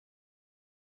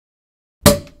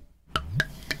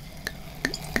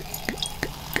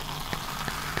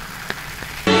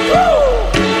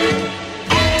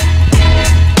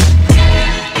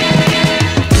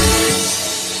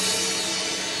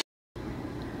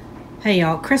Hey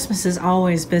y'all, Christmas is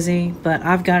always busy, but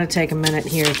I've got to take a minute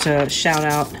here to shout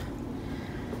out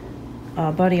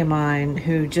a buddy of mine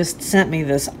who just sent me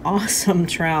this awesome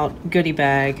trout goodie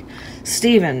bag.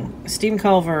 Steven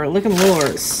Culver, Lickum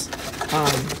Lures.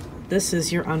 This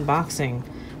is your unboxing,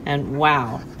 and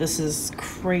wow, this is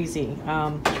crazy.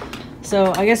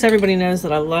 So I guess everybody knows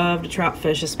that I love to trout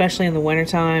fish, especially in the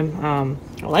wintertime.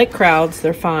 I like crowds,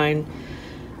 they're fine,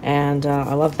 and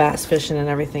I love bass fishing and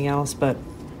everything else, but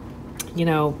you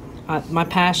know, my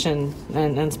passion,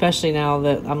 and especially now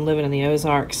that I'm living in the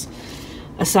Ozarks,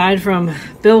 aside from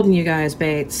building you guys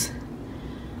baits,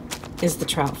 is the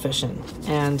trout fishing.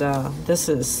 And this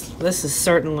is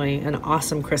certainly an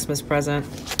awesome Christmas present.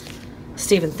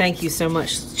 Steven, thank you so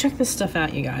much. Check this stuff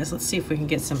out, you guys. Let's see if we can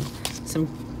get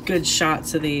some good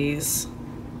shots of these.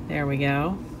 There we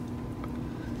go.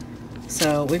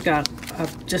 So we've got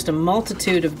just a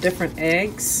multitude of different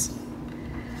eggs.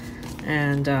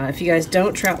 And if you guys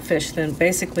don't trout fish, then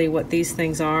basically what these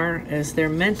things are is they're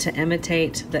meant to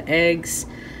imitate the eggs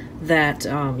that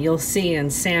you'll see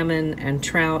in salmon and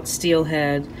trout,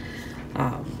 steelhead.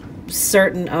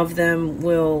 Certain of them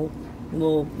will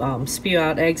spew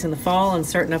out eggs in the fall, and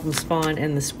certain of them spawn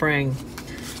in the spring.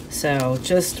 So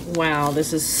just wow,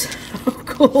 this is so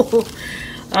cool.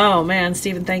 Oh man,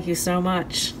 Steven, thank you so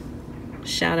much.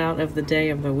 Shout out of the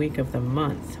day, of the week, of the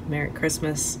month. Merry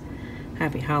Christmas.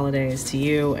 Happy holidays to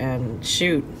you, and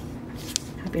shoot,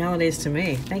 happy holidays to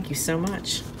me. Thank you so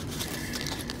much.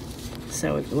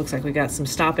 So it looks like we got some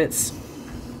stoppets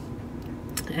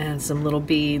and some little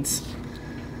beads.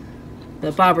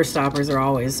 The bobber stoppers are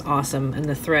always awesome, and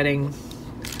the threading.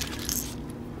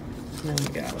 And then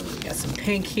we got some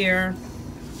pink here.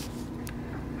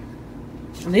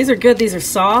 And these are good. These are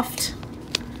soft,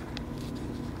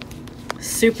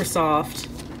 super soft,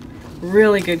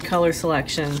 really good color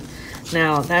selection.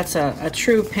 Now that's a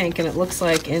true pink, and it looks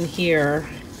like in here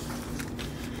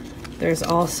there's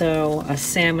also a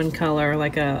salmon color,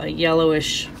 like a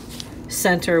yellowish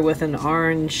center with an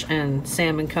orange and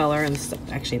salmon color, and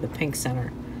actually the pink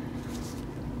center.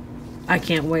 I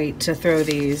can't wait to throw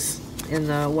these in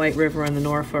the White River and the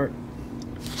Norfolk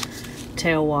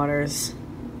tailwaters.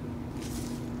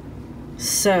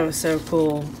 So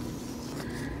cool.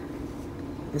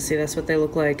 Let's see, that's what they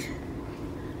look like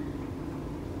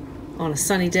on a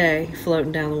sunny day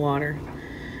floating down the water.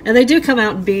 And they do come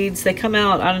out in beads. They come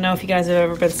out, I don't know if you guys have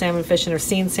ever been salmon fishing or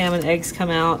seen salmon eggs come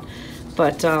out,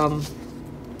 but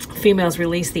females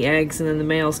release the eggs and then the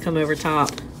males come over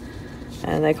top,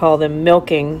 and they call them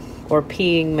milking or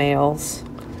peeing males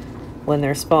when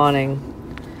they're spawning.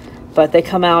 But they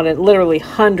come out at literally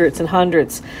hundreds and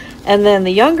hundreds, and then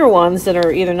the younger ones that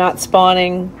are either not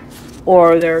spawning,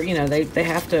 or they're, you know, they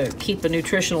have to keep a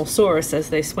nutritional source as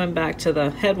they swim back to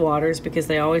the headwaters, because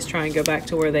they always try and go back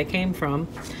to where they came from,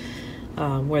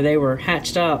 where they were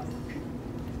hatched up.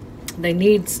 They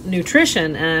need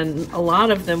nutrition, and a lot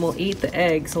of them will eat the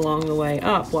eggs along the way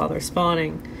up while they're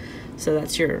spawning. So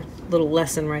that's your little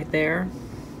lesson right there.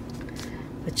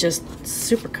 But just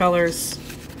super colors,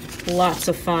 lots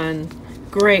of fun,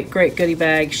 great goodie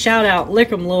bag. Shout out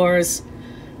Lickum Lures.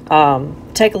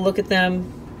 Take a look at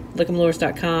them.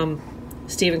 Lick'emLures.com.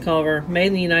 Steven Culver, made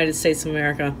in the United States of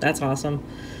America. That's awesome.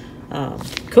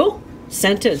 Cool.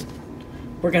 Scented.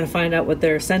 We're going to find out what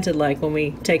they're scented like when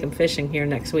we take them fishing here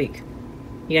next week.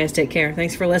 You guys take care.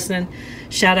 Thanks for listening.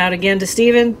 Shout out again to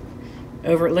Steven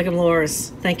over at Lickum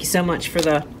Lures. Thank you so much for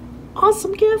the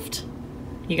awesome gift.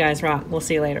 You guys rock. We'll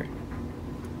see you later.